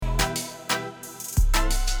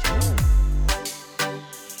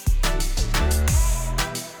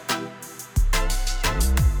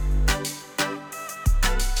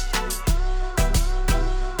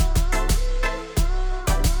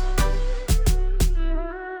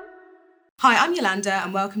Hi, I'm Yolanda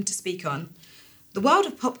and welcome to Speak On. The world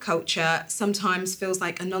of pop culture sometimes feels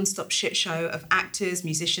like a non-stop shit show of actors,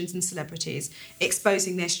 musicians and celebrities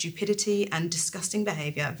exposing their stupidity and disgusting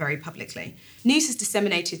behaviour very publicly. News is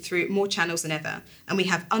disseminated through more channels than ever, and we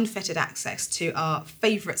have unfettered access to our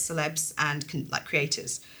favourite celebs and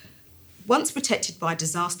creators. Once protected by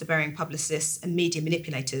disaster-bearing publicists and media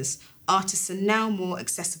manipulators, artists are now more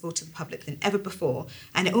accessible to the public than ever before,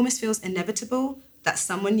 and it almost feels inevitable that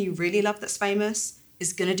someone you really love that's famous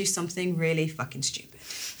is going to do something really fucking stupid.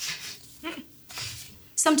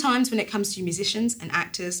 Sometimes when it comes to musicians and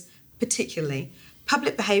actors, particularly,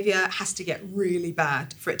 public behaviour has to get really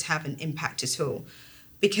bad for it to have an impact at all,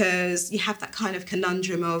 because you have that kind of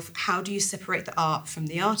conundrum of how do you separate the art from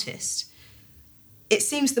the artist? It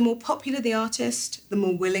seems the more popular the artist, the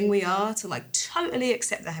more willing we are to totally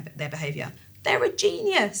accept their behaviour. They're a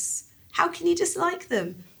genius. How can you dislike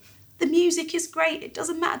them? The music is great. It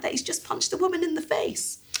doesn't matter that he's just punched a woman in the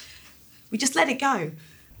face. We just let it go.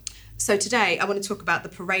 So today I want to talk about the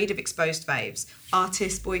parade of exposed faves,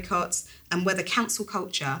 artist boycotts, and whether cancel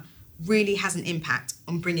culture really has an impact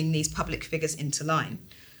on bringing these public figures into line.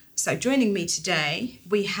 So joining me today,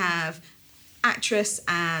 we have actress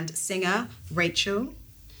and singer Rachel.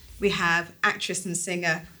 We have actress and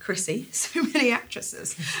singer Chrissy. So many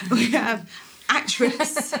actresses. We have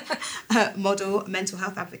actress, model, mental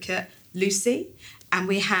health advocate, Lucy. And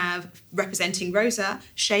we have, representing Rosa,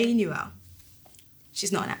 Shay Newell.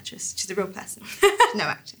 She's not an actress, she's a real person. No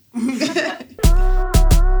acting.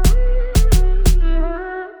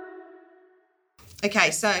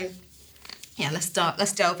 Okay, so,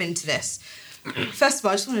 let's delve into this. First of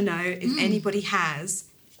all, I just want to know if anybody has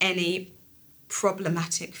any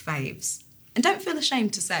problematic faves. And don't feel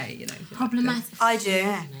ashamed to say, Problematic. I do.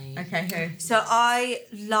 Yeah. Okay, who? So I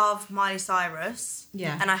love Miley Cyrus.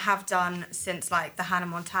 Yeah. And I have done since the Hannah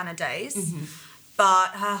Montana days. Mm-hmm.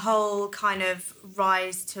 But her whole kind of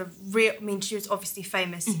rise to she was obviously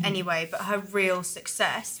famous anyway, but her real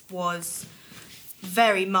success was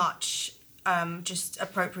very much just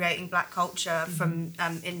appropriating black culture from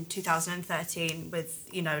in 2013 with,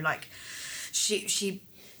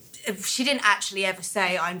 she didn't actually ever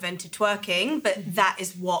say I invented twerking, but that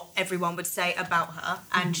is what everyone would say about her.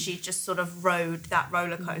 And she just sort of rode that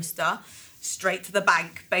roller coaster straight to the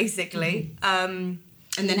bank, basically. And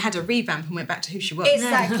then had a revamp and went back to who she was.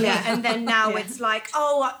 Exactly. And then now it's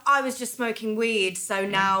I was just smoking weed, so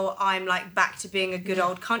now I'm back to being a good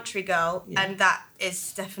old country girl. Yeah. And that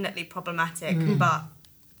is definitely problematic. But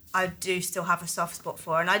I do still have a soft spot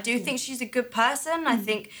for her. And I do think she's a good person. I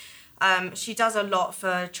think she does a lot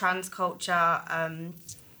for trans culture,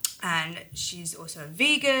 and she's also a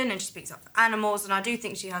vegan, and she speaks up for animals, and I do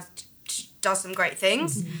think she does some great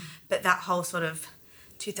things, but that whole sort of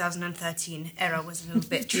 2013 era was a little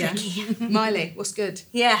bit tricky. Yeah. Miley, what's good?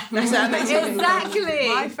 Yeah, exactly.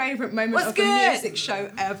 My favourite moment of the music show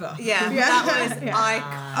ever. Yeah, that was iconic.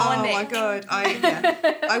 Oh my God,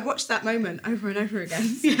 I watched that moment over and over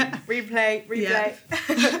again. Yeah. Replay. Yeah.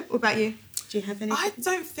 What about you? Do you have any? I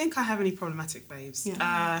don't think I have any problematic faves.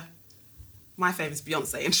 Yeah. My favourite is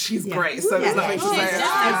Beyonce, and she's great, so there's nothing to say.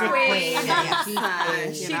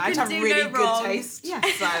 I just have really good taste. Yeah.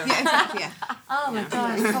 So. Yeah, exactly. Yeah. Oh my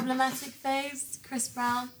God, problematic faves. Chris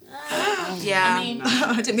Brown. Yeah. I mean,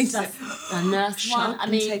 I didn't mean to. The nurse one. I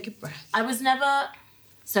mean, take a breath. I was never.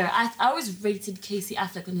 Sorry, I always rated Casey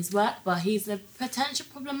Affleck on his work, but he's a potential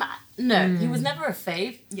problematic. No, he was never a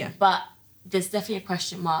fave. Yeah. But there's definitely a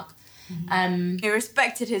question mark. He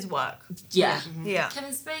respected his work. Yeah. Yeah.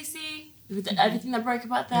 Kevin Spacey, with everything that broke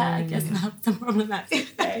about that, I guess that's a problematic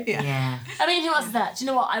fave. Yeah. I mean, who else is that? Do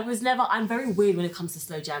you know what? I'm very weird when it comes to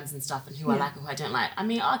slow jams and stuff and who I like and who I don't like. I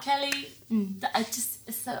mean, R. Kelly, it's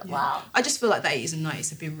so, wow. I just feel like the 80s and 90s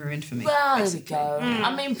have been ruined for me. Well, basically. there we go.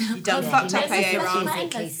 I mean, You done fucked up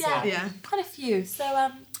yeah. Quite a few. So,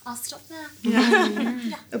 I'll stop there. Yeah.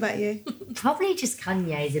 What about you? Probably just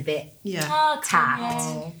Kanye's a bit Oh, tapped.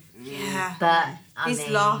 Kanye. Yeah. But These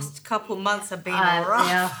last couple months have been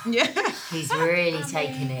rough. Yeah. He's really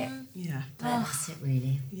taken it. Yeah. But that's it,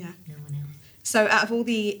 really. Yeah. No one else. So out of all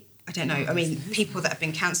the, I don't know, I mean, people that have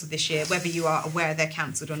been cancelled this year, whether you are aware they're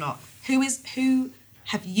cancelled or not, who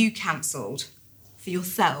have you cancelled for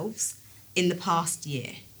yourselves in the past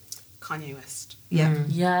year? Kanye West. Yeah.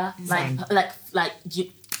 Yeah. Same.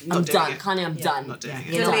 I'm done. Kanye, I'm done. Not doing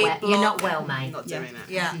it. You're not well, mate. Not doing it.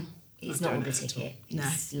 Yeah. He's not on the ticket. No.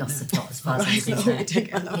 He's lost the plot as far as I'm concerned.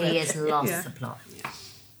 He has lost the plot.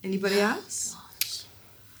 Anybody else?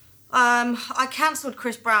 I cancelled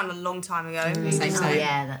Chris Brown a long time ago. Same. Oh,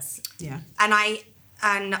 yeah, that's... Yeah. And I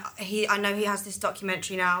and I know he has this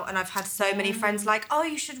documentary now, and I've had so many friends like, oh,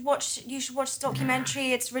 you should watch this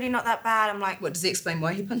documentary. It's really not that bad. I'm like, What, does he explain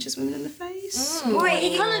why he punches women in the face? Wait,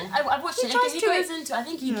 He kind of, I've watched it. tries He to goes into, I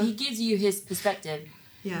think he gives you his perspective.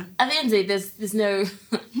 Yeah. At the end of the day, there's no,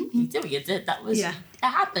 you did what you did. That was, it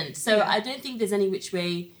happened. So I don't think there's any which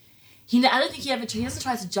way, I don't think he doesn't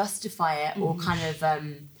try to justify it or kind of,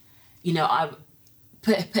 I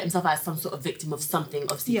put himself as some sort of victim of something,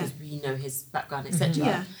 obviously, because we know his background, etc.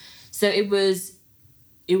 Yeah. So it was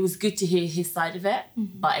good to hear his side of it,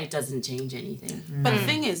 but it doesn't change anything. But the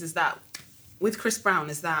thing is that with Chris Brown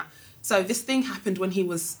is that, so this thing happened when he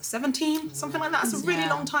was 17, something like that. It's a really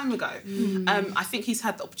long time ago. I think he's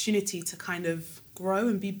had the opportunity to kind of grow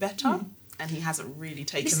and be better, and he hasn't really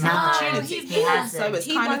taken that opportunity. He hasn't. So it's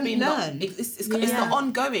He kind of won't been learn. it's the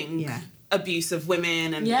ongoing abuse of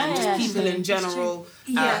women and just people in general.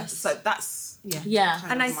 Yes. So that's Yeah.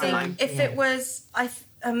 and I of my think line. if it was,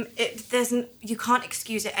 you can't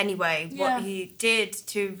excuse it anyway. Yeah. What he did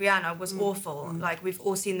to Rihanna was awful. Like, we've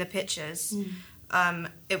all seen the pictures.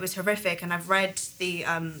 It was horrific, and I've read the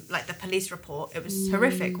the police report. It was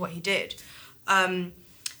horrific what he did.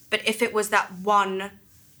 But if it was that one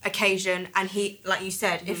occasion, and he, like you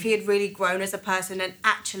said, if he had really grown as a person and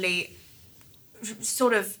actually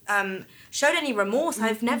sort of showed any remorse,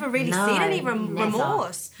 I've never really seen any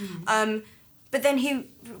remorse. But then he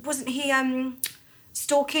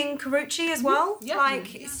stalking Karrueche as well.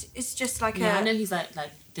 It's just like I know he's like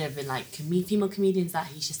there have been like female comedians that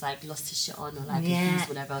he's just like lost his shit on or like abused,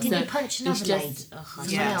 whatever. Did he punch another lady?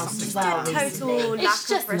 total lack It's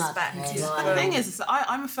just of respect. not The thing is that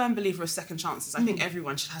I'm a firm believer of second chances. I think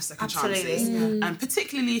everyone should have second chances. And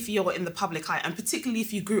particularly if you're in the public eye, and particularly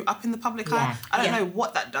if you grew up in the public eye. I don't know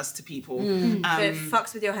what that does to people. But it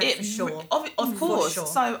fucks with your head for sure. Of course. sure.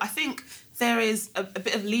 So I think there is a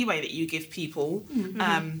bit of leeway that you give people.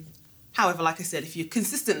 However, like I said, if you're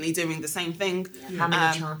consistently doing the same thing... How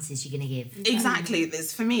many chances are you going to give? Exactly.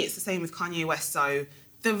 For me, it's the same with Kanye West. So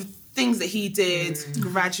the things that he did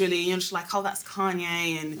gradually, you're just like, oh, that's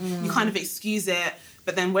Kanye, and you kind of excuse it.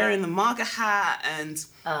 But then wearing the MAGA hat and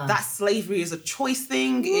that slavery is a choice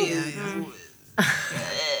thing.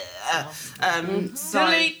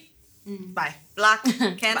 Bye. Black,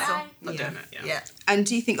 cancel. Bye. Not doing it. Yeah. And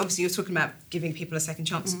do you think, obviously, you're talking about giving people a second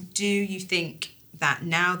chance. Do you think that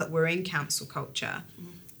now that we're in cancel culture,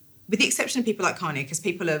 with the exception of people like Kanye, because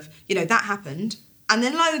people have, that happened, and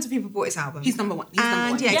then loads of people bought his album. He's number one.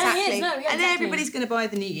 Yeah, exactly. he is. And then everybody's going to buy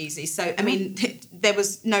the new Yeezy. So, I mean, there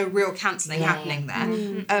was no real cancelling happening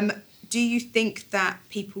there. Do you think that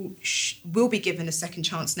people will be given a second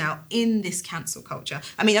chance now in this cancel culture?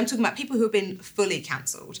 I mean, I'm talking about people who have been fully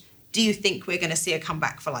cancelled. Do you think we're going to see a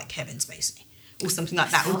comeback for like Kevin Spacey or something like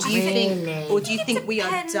that? Or do you think we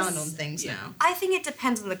are done on things now? I think it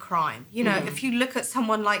depends on the crime. If you look at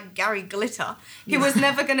someone like Gary Glitter, he was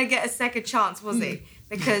never going to get a second chance, was he?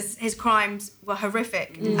 Because his crimes were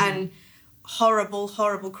horrific and horrible,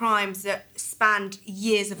 horrible crimes that spanned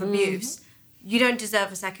years of abuse. You don't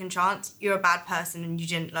deserve a second chance. You're a bad person and you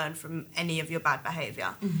didn't learn from any of your bad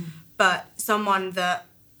behaviour. But someone that,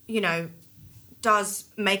 does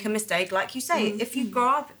make a mistake, like you say, if you grow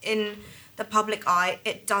up in the public eye,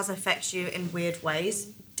 it does affect you in weird ways,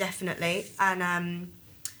 definitely. And I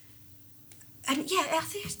think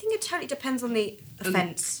it totally depends on the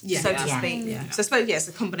offence, so to speak. Yeah. So I suppose, it's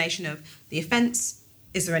a combination of the offence.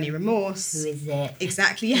 Is there any remorse? Who is it?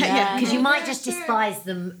 Exactly, yeah. Because you might just despise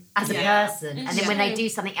them as a person, and then when they do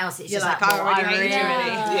something else, it's You're just like, like, well, I already hate you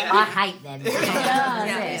already. I hate them.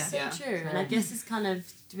 It's so true. And I guess it's kind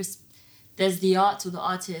of... There's the art or the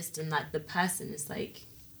artist, and like the person is like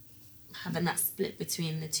having that split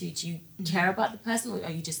between the two. Do you care about the person, or are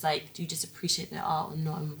you just like, do you just appreciate their art or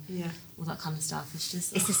not? All that kind of stuff. It's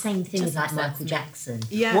just... It's the same thing as like Michael Jackson.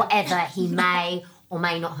 Yeah. Whatever he may or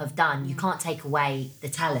may not have done, you can't take away the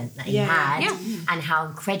talent that he had and how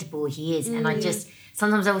incredible he is. And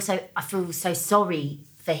sometimes I feel so sorry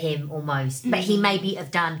for him almost, but he maybe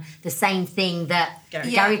have done the same thing that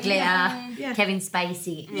Gary Glitter, Kevin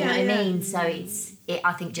Spacey, you know what I mean? So I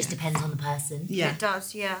think just depends on the person. Yeah. It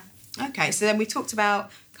does, Okay, so then we talked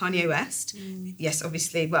about Kanye West. Yes,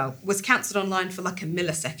 obviously, was cancelled online for like a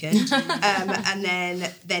millisecond. And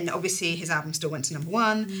then obviously his album still went to number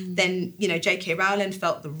one. Then, J.K. Rowling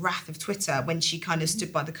felt the wrath of Twitter when she kind of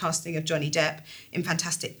stood by the casting of Johnny Depp in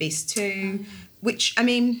Fantastic Beasts 2, which, I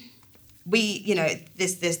mean...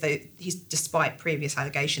 he's despite previous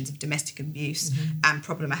allegations of domestic abuse and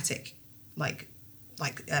problematic,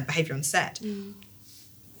 behaviour on set.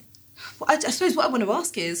 Well, I suppose what I want to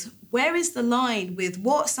ask is, where is the line with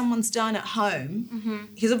what someone's done at home?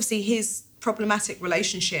 Because obviously his problematic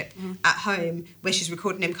relationship at home where she's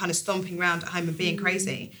recording him kind of stomping around at home and being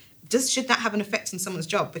crazy, should that have an effect on someone's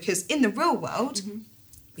job? Because in the real world,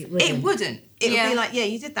 it wouldn't. It would be like, yeah,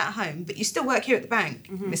 you did that at home, but you still work here at the bank,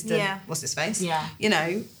 Mr. What's his face? Yeah. You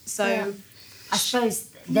know, so... Yeah. I suppose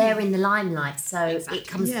they're in the limelight, so it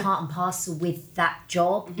comes part and parcel with that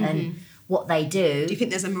job and what they do. Do you think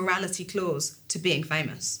there's a morality clause to being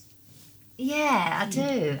famous? Yeah, I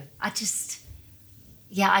do. I just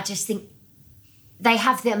think they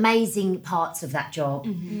have the amazing parts of that job.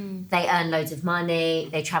 They earn loads of money,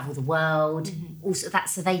 they travel the world, also that.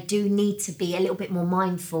 So they do need to be a little bit more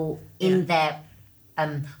mindful in their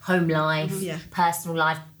home life, personal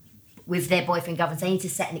life, with their boyfriend, girlfriends. They need to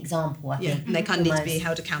set an example, I think. And they kind of need to be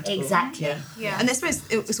held accountable. Exactly. Yeah. And I suppose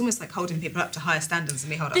it's almost like holding people up to higher standards than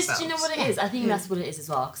we hold ourselves. Do you know what it is? I think that's what it is as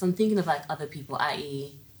well. Because I'm thinking of like other people,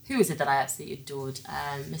 i.e., who is it that I absolutely adored?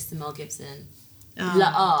 Mr. Mel Gibson.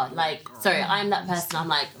 Sorry, I'm that person. I'm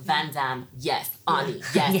like Van Damme, yes. Arnie,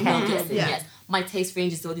 yes. Mel Gibson, yes. My taste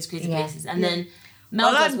ranges to all these crazy places, and then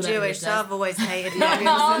Mel does I'm Jewish, so I've always hated Mel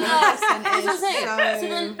Gibson. So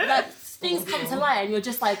then, like, things come to light, and you're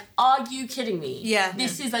just like, "Are you kidding me? Yeah,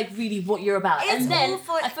 this is like really what you're about." It's and then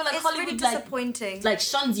awful. I feel like it's Hollywood really disappointing. like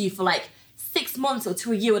shuns you for like 6 months or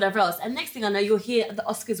to a year, whatever else, and next thing I know, you're here at the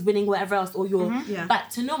Oscars winning whatever else, or you're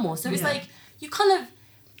back to normal. So it's like you kind of.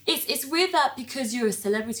 It's weird that because you're a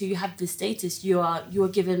celebrity, you have this status, you are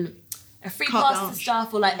given a free pass to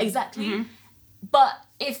stuff, or like exactly. But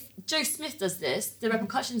if Joe Smith does this, the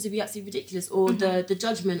repercussions would be absolutely ridiculous, or the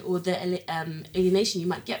judgment or the alienation you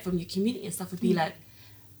might get from your community and stuff would be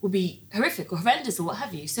would be horrific or horrendous or what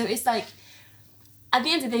have you. So it's like, at the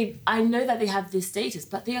end of the day, I know that they have this status,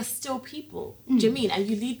 but they are still people. Do you know what I mean? And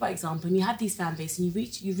you lead by example, and you have these fan base, and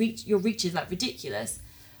your reach is like ridiculous.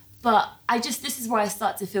 But this is where I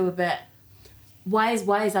start to feel a bit, why is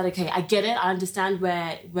that okay? I get it, I understand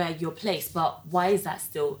where you're placed, but why is that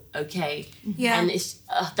still okay? Yeah. And it's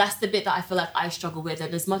that's the bit that I feel like I struggle with.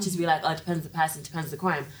 And as much as we're like, it depends on the person, depends on the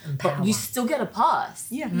crime, but you still get a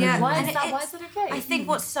pass. Yeah. Why is that okay? I think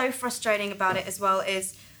what's so frustrating about it as well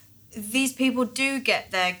is these people do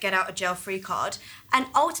get their get out of jail free card, and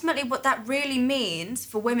ultimately what that really means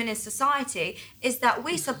for women in society is that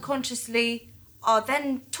we subconsciously are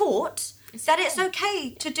then taught that it's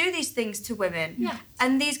okay to do these things to women. Yeah.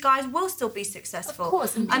 And these guys will still be successful. Of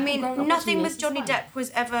course. I mean, nothing with Johnny Depp was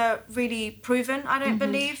ever really proven, I don't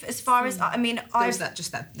believe, as far as, I mean, there was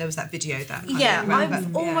that video that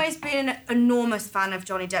I've always been an enormous fan of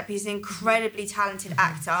Johnny Depp. He's an incredibly talented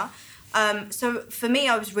actor. So for me,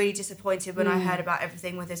 I was really disappointed when I heard about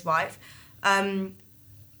everything with his wife.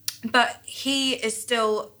 But he is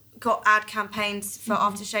still got ad campaigns for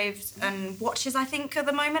aftershaves and watches, I think, at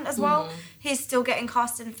the moment as well. He's still getting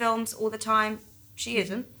cast in films all the time. She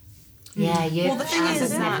isn't. Yeah, Well, the thing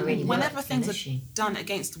is that really whenever things are done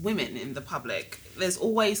against women in the public, there's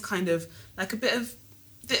always kind of like a bit of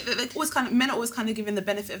men are always kind of giving the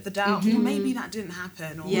benefit of the doubt. Well, maybe that didn't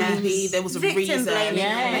happen, or maybe there was a reason.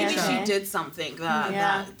 Maybe she did something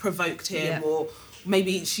that provoked him, or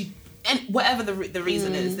maybe she. And whatever the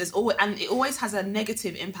reason is, there's always, and it always has a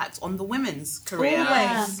negative impact on the women's career.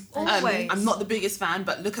 Always. I'm not the biggest fan,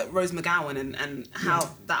 but look at Rose McGowan and how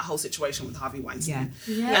that whole situation with Harvey Weinstein.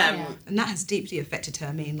 And that has deeply affected her.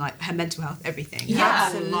 I mean, like her mental health, everything.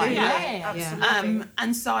 Absolutely.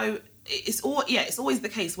 And so it's always the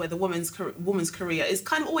case where the woman's career is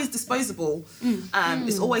kind of always disposable.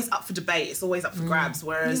 It's always up for debate. It's always up for grabs.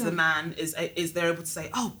 Whereas the man is they're able to say,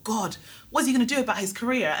 "Oh God, what's he going to do about his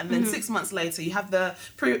career?" And then 6 months later, you have the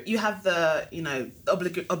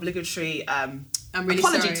obligatory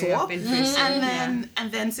apology tour,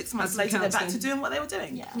 and then 6 months later they're back to doing what they were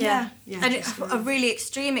doing. And a really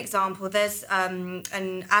extreme example, there's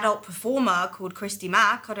an adult performer called Christy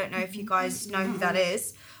Mack. I don't know if you guys know who that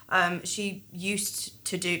is. She used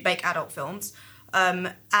to make adult films,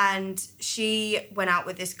 and she went out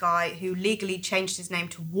with this guy who legally changed his name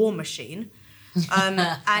to War Machine.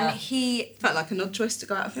 And he felt like an odd choice to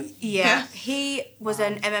go out of him. He was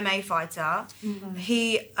an MMA fighter.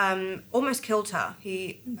 He almost killed her.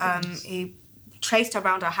 He chased her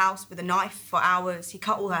around her house with a knife for hours. He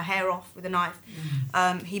cut all her hair off with a knife.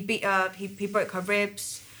 He beat her. He broke her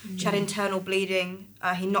ribs. She had internal bleeding.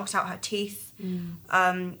 He knocked out her teeth.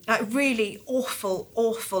 Like really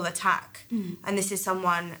awful attack. And this is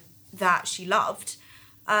someone that she loved.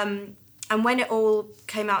 And when it all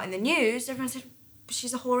came out in the news, everyone said,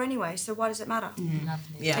 she's a whore anyway, so why does it matter?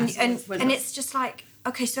 And it's just like,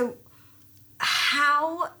 okay, so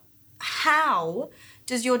how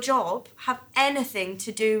does your job have anything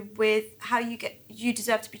to do with how you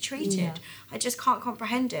deserve to be treated? Yeah. I just can't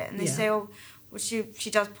comprehend it. And they say, oh, well, she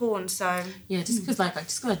does porn, so... Yeah, just because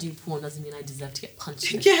just because I do porn doesn't mean I deserve to get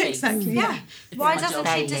punched in the face. Exactly. Yeah. It's Why my doesn't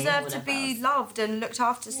job. she deserve to Whatever be else. loved and looked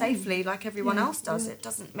after safely like everyone else does? It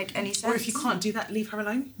doesn't make any sense. Or if you can't do that, leave her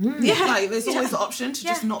alone. Yeah. Like, there's always the option to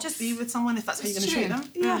just Yeah, not just- be with someone if that's how you're going to treat them.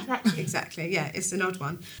 Yeah, exactly. Yeah, it's an odd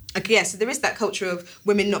one. Okay, yeah, so there is that culture of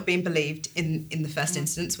women not being believed in the first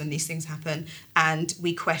instance when these things happen, and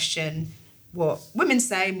we question what women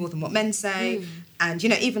say more than what men say. And, you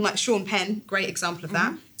know, even like Sean Penn, great example of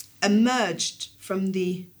that, emerged from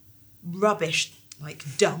the rubbish, like,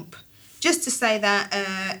 dump, just to say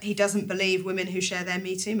that he doesn't believe women who share their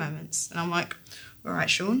Me Too moments. And I'm like, all right,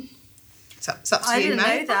 Sean, it's up to I you, didn't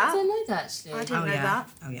mate. know that. I don't know that, actually. I didn't know yeah. that.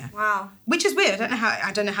 Oh, yeah. Wow. Which is weird.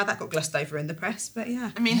 I don't know how that got glossed over in the press, but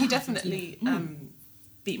yeah. I mean, he definitely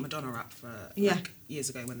beat Madonna up for Yeah.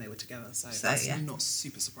 years ago when they were together, so that's yeah. not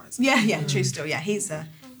super surprising. Yeah, true still. Yeah, he's an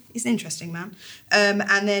interesting man.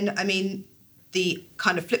 And then, I mean, the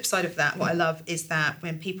kind of flip side of that, what I love is that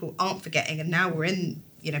when people aren't forgetting, and now we're in,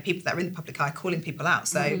 you know, people that are in the public eye calling people out.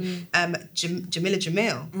 So Jamila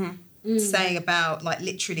Jamil saying about, like,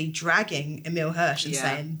 literally dragging Emile Hirsch and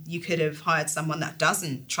saying you could have hired someone that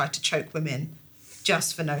doesn't try to choke women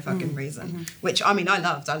just for no fucking reason. Which, I mean, I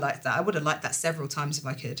liked that. I would have liked that several times if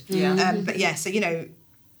I could. Yeah. But yeah, so, you know,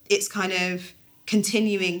 it's kind of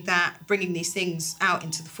continuing that, bringing these things out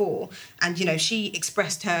into the fore. And, you know, she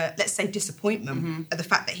expressed her, let's say, disappointment at the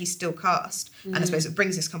fact that he's still cast. And I suppose it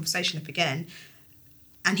brings this conversation up again.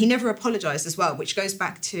 And he never apologised as well, which goes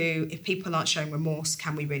back to, if people aren't showing remorse,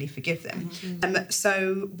 can we really forgive them?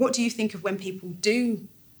 So what do you think of when people do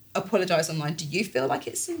apologise online? Do you feel like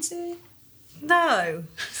it's sincere? No,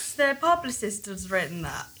 their publicist has written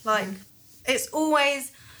that. Like, it's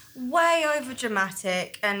always way over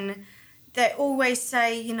dramatic, and they always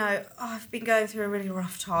say, you know, oh, I've been going through a really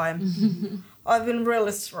rough time. I've been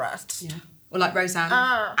really stressed. Yeah. Or like Roseanne,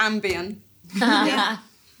 Ambien. Yeah.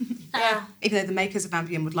 Even though the makers of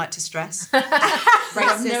Ambien would like to stress,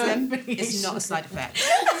 racism is not a side effect.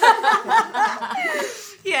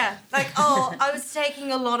 Yeah, like, oh, I was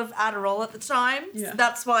taking a lot of Adderall at the time. So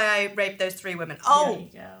that's why I raped those 3 women. Oh,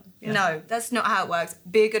 no, that's not how it works.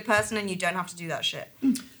 Be a good person and you don't have to do that shit.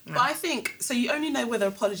 But I think, so you only know whether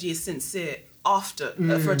apology is sincere after,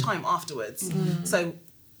 for a time afterwards. So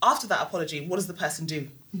after that apology, what does the person do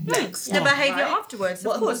next? The behaviour afterwards, of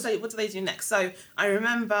What course. do they do next? So I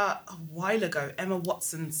remember a while ago, Emma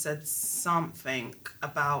Watson said something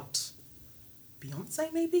about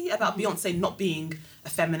Beyonce, maybe? About Beyonce not being a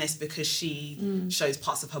feminist because she shows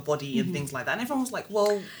parts of her body and things like that. And everyone was like,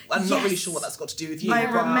 well, I'm not really sure what that's got to do with you. I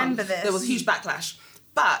but remember this. There was a huge backlash.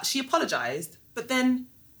 But she apologised, but then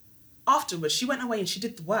afterwards she went away and she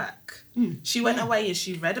did the work. She went away and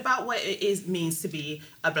she read about what it means to be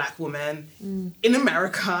a black woman in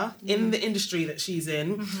America, in the industry that she's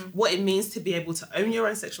in, what it means to be able to own your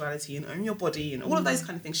own sexuality and own your body and all of those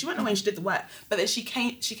kind of things. She went away and she did the work, but then she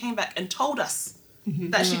came back and told us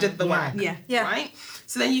that she did the work. Yeah. Right?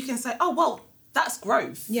 So then you can say, oh, well, that's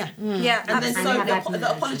growth. Yeah, And then And so have the acknowledgement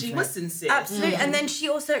apology for was it. sincere. Absolutely. And then she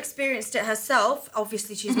also experienced it herself.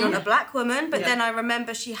 Obviously, she's not a black woman, but then I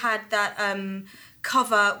remember she had that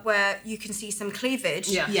cover where you can see some cleavage.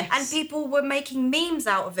 Yeah. Yes. And people were making memes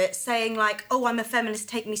out of it, saying like, oh, I'm a feminist,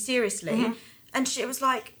 take me seriously. And it was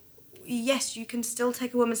like, yes, you can still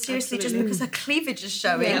take a woman seriously just because her cleavage is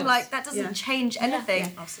showing. Yeah. Like, that doesn't change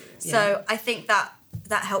anything. Absolutely. So I think that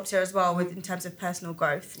helped her as well with in terms of personal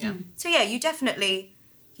growth. Yeah. So yeah, you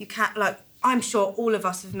can't, like, I'm sure all of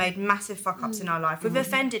us have made massive fuck ups in our life. We've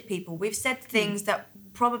offended people. We've said things that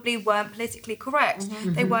probably weren't politically correct.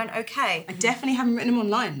 They weren't okay. I definitely haven't written them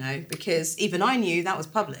online, though, because even I knew that was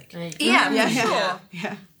public. Yeah, for sure.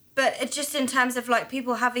 Yeah. But it's just in terms of like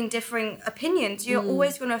people having differing opinions, you're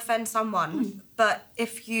always going to offend someone. But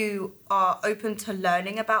if you are open to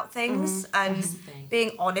learning about things and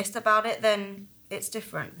being honest about it, then it's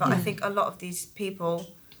different. But I think a lot of these people,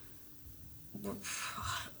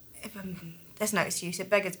 there's no excuse. It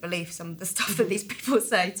beggars belief, some of the stuff that these people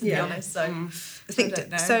say, to be honest. So I think don't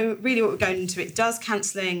know. so. Really, what we're going into it, does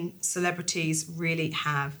cancelling celebrities really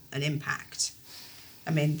have an impact?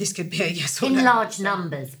 I mean, this could be a yes or In no. large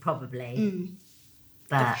numbers, probably.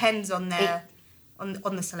 But depends on their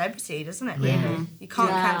on the celebrity, doesn't it? Really, you can't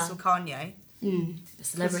cancel Kanye. The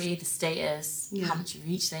celebrity, the status, how much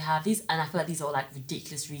reach they have. And I feel like these are all like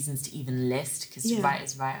ridiculous reasons to even list, because right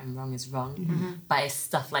is right and wrong is wrong. But it's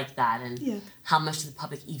stuff like that, and how much does the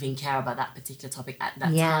public even care about that particular topic at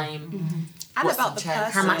that time? And about the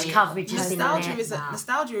person. How much coverage is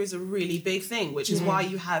Nostalgia is a really big thing, which is why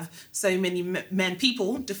you have so many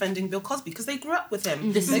people defending Bill Cosby, because they grew up with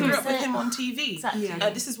him. They grew up with him on TV. Exactly.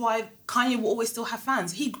 This is why Kanye will always still have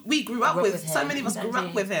fans. We grew up with so many of us grew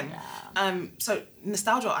up with him. So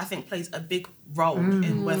nostalgia, I think, plays a big role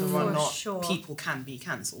in whether or not people can be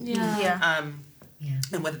cancelled.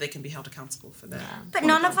 And whether they can be held accountable for that. But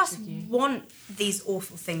none of us want these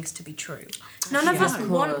awful things to be true. None of us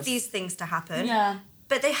want these things to happen.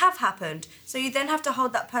 But they have happened. So you then have to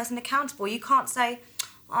hold that person accountable. You can't say,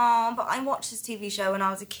 oh, but I watched this TV show when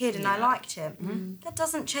I was a kid and I liked him. That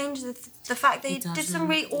doesn't change the fact that he did some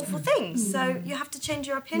really awful things. So you have to change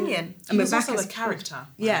your opinion. And we're back as a character.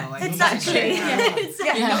 Exactly.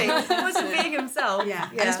 Exactly. He wasn't being himself.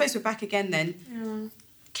 And I suppose we're back again then.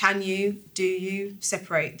 Do you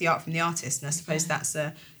separate the art from the artist? And I suppose that's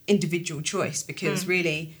a individual choice, because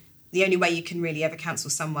really the only way you can really ever cancel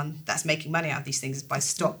someone that's making money out of these things is by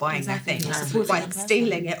stop buying their things, by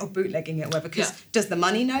stealing it or bootlegging it or whatever. Because does the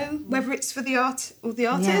money know whether it's for the art or the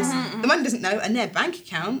artist? The money doesn't know, and their bank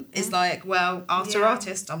account is like, well, after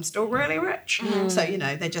artist, I'm still really rich. So,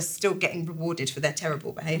 they're just still getting rewarded for their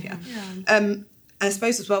terrible behaviour. And I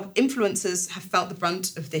suppose as well, influencers have felt the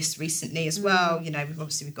brunt of this recently as well.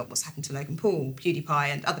 We've got what's happened to Logan Paul, PewDiePie,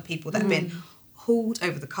 and other people that have been hauled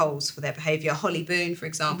over the coals for their behaviour. Holly Boone, for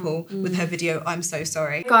example, with her video, I'm So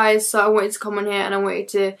Sorry. Guys, so I wanted to come on here and I wanted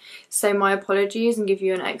to say my apologies and give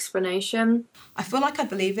you an explanation. I feel like I'd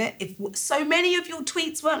believe it if so many of your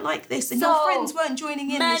tweets weren't like this and your friends weren't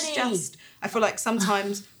joining in. I feel like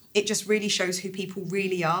sometimes it just really shows who people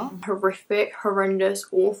really are. Horrific, horrendous,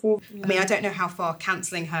 awful. I mean, I don't know how far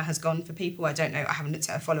cancelling her has gone for people. I don't know. I haven't looked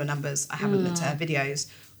at her follower numbers. I haven't looked at her videos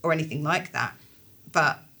or anything like that.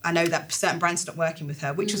 But I know that certain brands stopped working with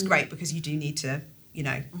her, which was great, because you do need to,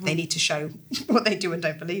 they need to show what they do and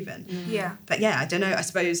don't believe in. But I don't know. I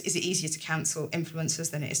suppose, is it easier to cancel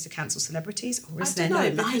influencers than it is to cancel celebrities? Or is there no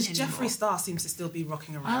line because anymore? Jeffree Star seems to still be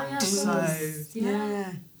rocking around.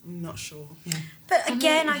 I'm not sure. But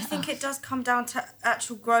again, I think it does come down to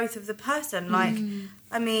actual growth of the person. Like,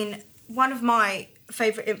 I mean, one of my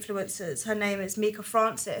favourite influencers, her name is Mika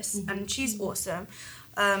Francis, and she's awesome.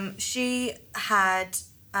 She had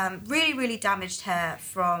really, really damaged hair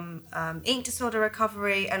from eating disorder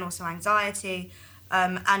recovery and also anxiety,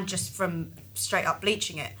 and just from straight up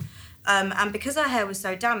bleaching it. And because her hair was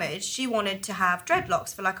so damaged, she wanted to have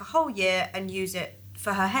dreadlocks for like a whole year and use it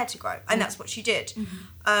for her hair to grow, and that's what she did.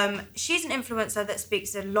 She's an influencer that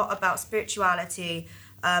speaks a lot about spirituality,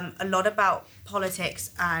 a lot about politics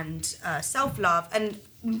and self-love, and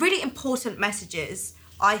really important messages,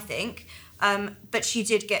 I think. But she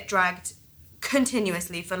did get dragged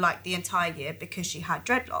continuously for like the entire year because she had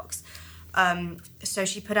dreadlocks. So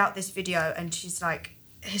she put out this video and she's like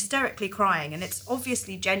hysterically crying, and it's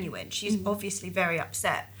obviously genuine. She's obviously very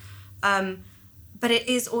upset. But it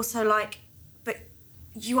is also like,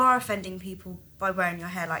 you are offending people by wearing your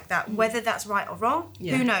hair like that. Whether that's right or wrong,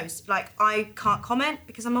 who knows? Like, I can't comment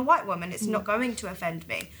because I'm a white woman. It's not going to offend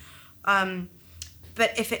me.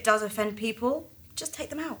 But if it does offend people, just take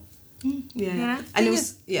them out. And it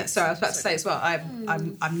was sorry, I was about to say as well,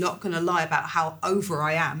 I'm not going to lie about how over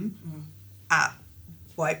I am at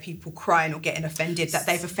white people crying or getting offended that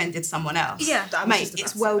they've offended someone else. Mate,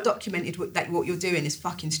 it's well documented that what you're doing is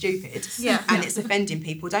fucking stupid. And it's offending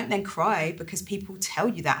people. Don't then cry because people tell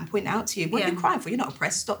you that and point out to you, what are you crying for? You're not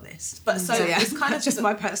oppressed, stop this. But so it's kind of just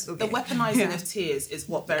my personal the weaponizing of tears is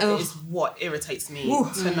what irritates me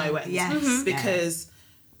to no end. Because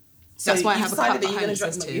so that's why I have a cup that you're going to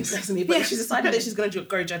dress me. But she's decided that she's going to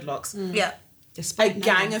grow dreadlocks. A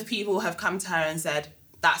gang of people have come to her and said,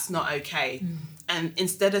 that's not okay. And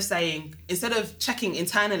instead of checking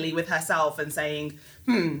internally with herself and saying,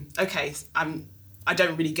 okay, I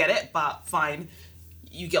don't really get it, but fine,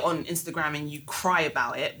 you get on Instagram and you cry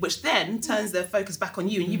about it, which then turns their focus back on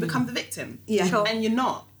you and you become the victim. And you're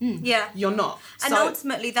not. You're not. And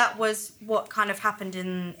ultimately that was what kind of happened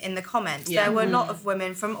in the comments. There were a lot of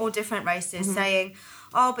women from all different races saying,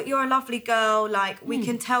 oh, but you're a lovely girl, like, we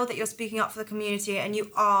can tell that you're speaking up for the community and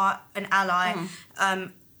you are an ally.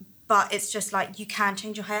 But it's just like, you can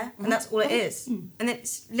change your hair, and that's all it is. And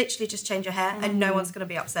it's literally just change your hair, and no one's going to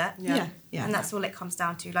be upset. And that's all it comes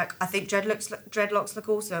down to. Like, I think dreadlocks look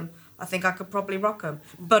awesome. I think I could probably rock them.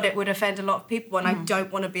 But it would offend a lot of people, and I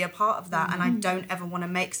don't want to be a part of that, and I don't ever want to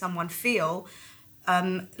make someone feel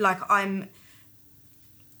like I'm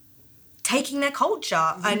taking their culture,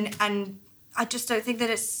 and I just don't think that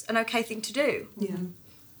it's an okay thing to do.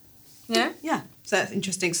 Yeah. Yeah. So that's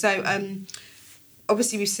interesting. So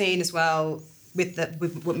obviously we've seen as well with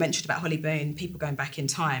what mentioned about Holly Boone, people going back in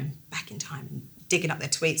time and digging up their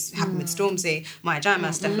tweets. Happened with Stormzy, Maya Jama,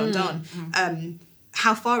 Stefflon Don.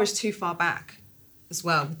 How far is too far back as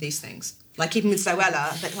well with these things? Like even with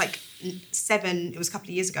Zoella, but like it was a couple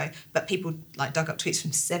of years ago, but people like dug up tweets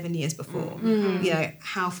from 7 years before. You know,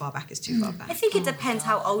 how far back is too far back? I think it depends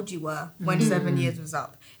how old you were when 7 years was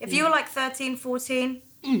up. If you were like 13, 14,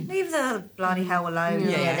 leave the bloody hell alone.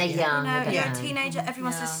 Yeah, they're young. You know, they're you're a young. teenager.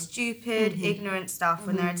 Everyone says stupid, ignorant stuff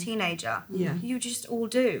when they're a teenager. Yeah. You just all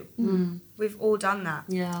do. We've all done that.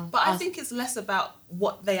 Yeah. But I think it's less about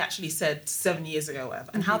what they actually said 7 years ago or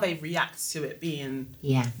whatever, and how they react to it being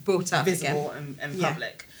Brought up visible again. and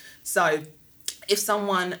public. So if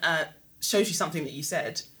someone shows you something that you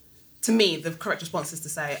said, to me, the correct response is to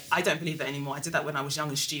say, I don't believe that anymore. I did that when I was young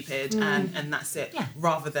and stupid, and that's it. Yeah.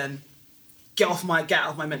 Rather than get out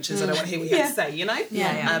of my mentions. I don't want to hear what you have to say, you know?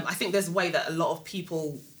 I think there's a way that a lot of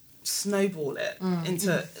people snowball it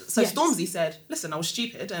into... So Stormzy said, listen, I was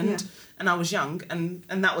stupid and I was young and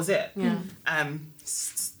that was it.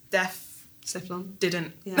 Stefflon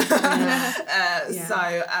didn't.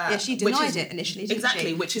 She denied it initially, didn't exactly,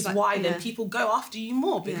 she? which is like, why then people go after you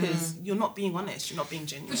more, because you're not being honest, you're not being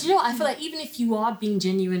genuine. But you know what, I feel like even if you are being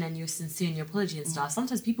genuine and you're sincere in your apology and stuff,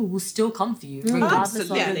 sometimes people will still come for you regardless of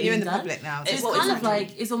what you're in the done. public now. It's kind of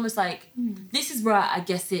like, it's almost like, this is where I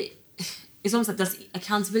guess it's almost like, does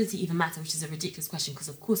accountability even matter, which is a ridiculous question, because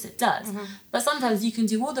of course it does. But sometimes you can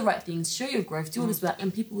do all the right things, show your growth, do all this work,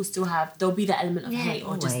 and people will still there'll be that element of hate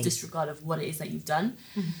or just disregard of what it is that you've done.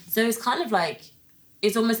 So it's kind of like,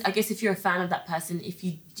 it's almost, I guess if you're a fan of that person, if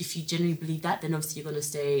you genuinely believe that, then obviously you're going to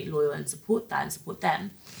stay loyal and support that and support them.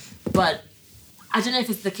 But I don't know if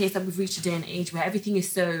it's the case that we've reached a day and age where everything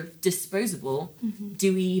is so disposable.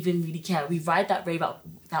 Do we even really care? We ride that wave up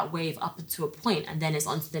to a point, and then it's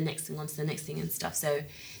on to the next thing and stuff. So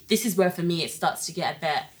this is where for me it starts to get a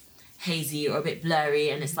bit hazy or a bit blurry,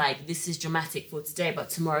 and it's like, this is dramatic for today, but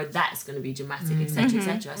tomorrow that's going to be dramatic, etc,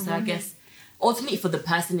 etc. So I guess ultimately for the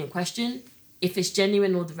person in question, if it's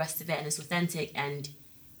genuine, all the rest of it, and it's authentic and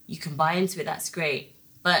you can buy into it, that's great.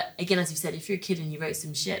 But again, as you said, if you're a kid and you wrote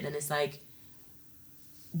some shit, then it's like,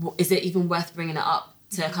 is it even worth bringing it up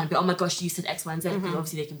to kind of be, oh my gosh, you said X, Y, and Z? Because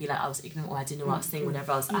obviously they can be like, I was ignorant, or I didn't know what I was saying,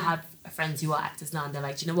 whatever else. I have friends who are actors now, and they're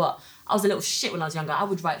like, do you know what? I was a little shit when I was younger. I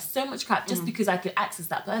would write so much crap just because I could access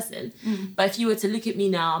that person. But if you were to look at me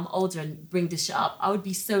now, I'm older, and bring this shit up, I would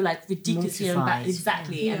be so like ridiculously embarrassed.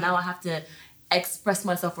 Exactly. And now I have to express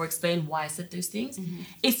myself or explain why I said those things.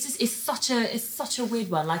 It's such a weird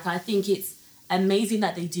one. Like, I think it's amazing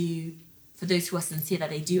that they do, for those who are sincere, that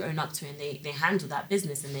they do own up to it and they handle that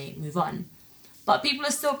business and they move on. But people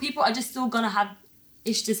are just still gonna have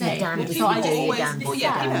ish to say. People always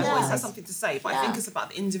have something to say, but I think it's about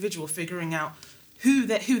the individual figuring out who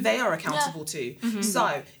they are accountable to.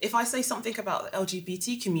 So if I say something about the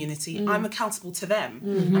LGBT community, I'm accountable to them,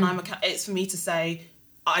 and it's for me to say,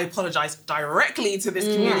 I apologise directly to this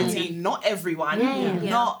community, not everyone.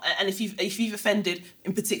 And if you've offended,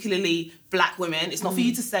 in particularly black women, it's not for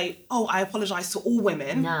you to say, oh, I apologise to all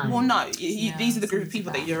women. Well, no, these are the group of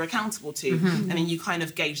people that you're accountable to, and then you kind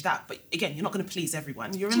of gauge that. But again, you're not going to please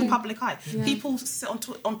everyone. You're in the public eye. People sit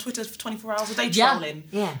on Twitter for 24 hours a day trolling.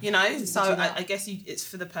 You know, so I guess it's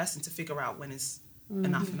for the person to figure out when is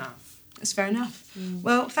enough. That's fair enough.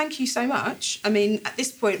 Well, thank you so much. I mean, at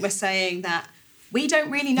this point, we're saying that we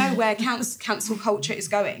don't really know where cancel culture is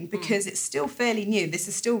going, because it's still fairly new. This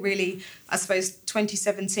is still really, I suppose,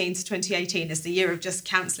 2017 to 2018 is the year of just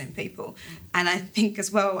cancelling people. And I think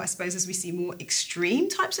as well, I suppose, as we see more extreme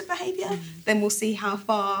types of behaviour, then we'll see how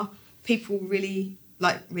far people really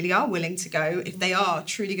are willing to go if they are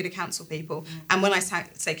truly going to cancel people. And when I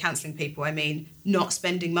say cancelling people, I mean not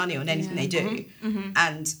spending money on anything they do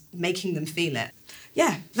and making them feel it.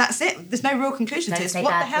 Yeah, that's it. There's no real conclusion to this. What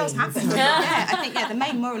the hell's happened? I think the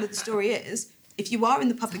main moral of the story is, if you are in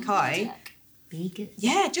the public eye, be good.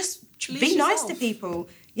 Yeah, just be nice to people.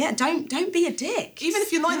 Yeah, don't be a dick. Even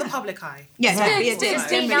if you're not in the public eye. Yeah, don't be a dick. Just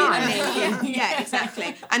be nice. Yeah,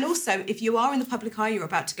 exactly. And also, if you are in the public eye, you're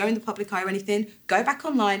about to go in the public eye or anything, go back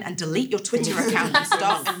online and delete your Twitter account and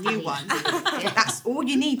start a new one. That's all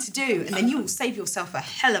you need to do. And then you will save yourself a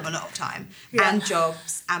hell of a lot of time and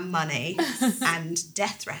jobs and money and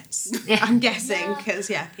death threats, I'm guessing, because,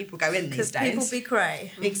 people go in these days. People be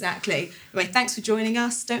cray. Exactly. Anyway, thanks for joining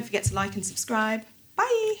us. Don't forget to like and subscribe.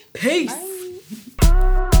 Bye. Peace. Bye.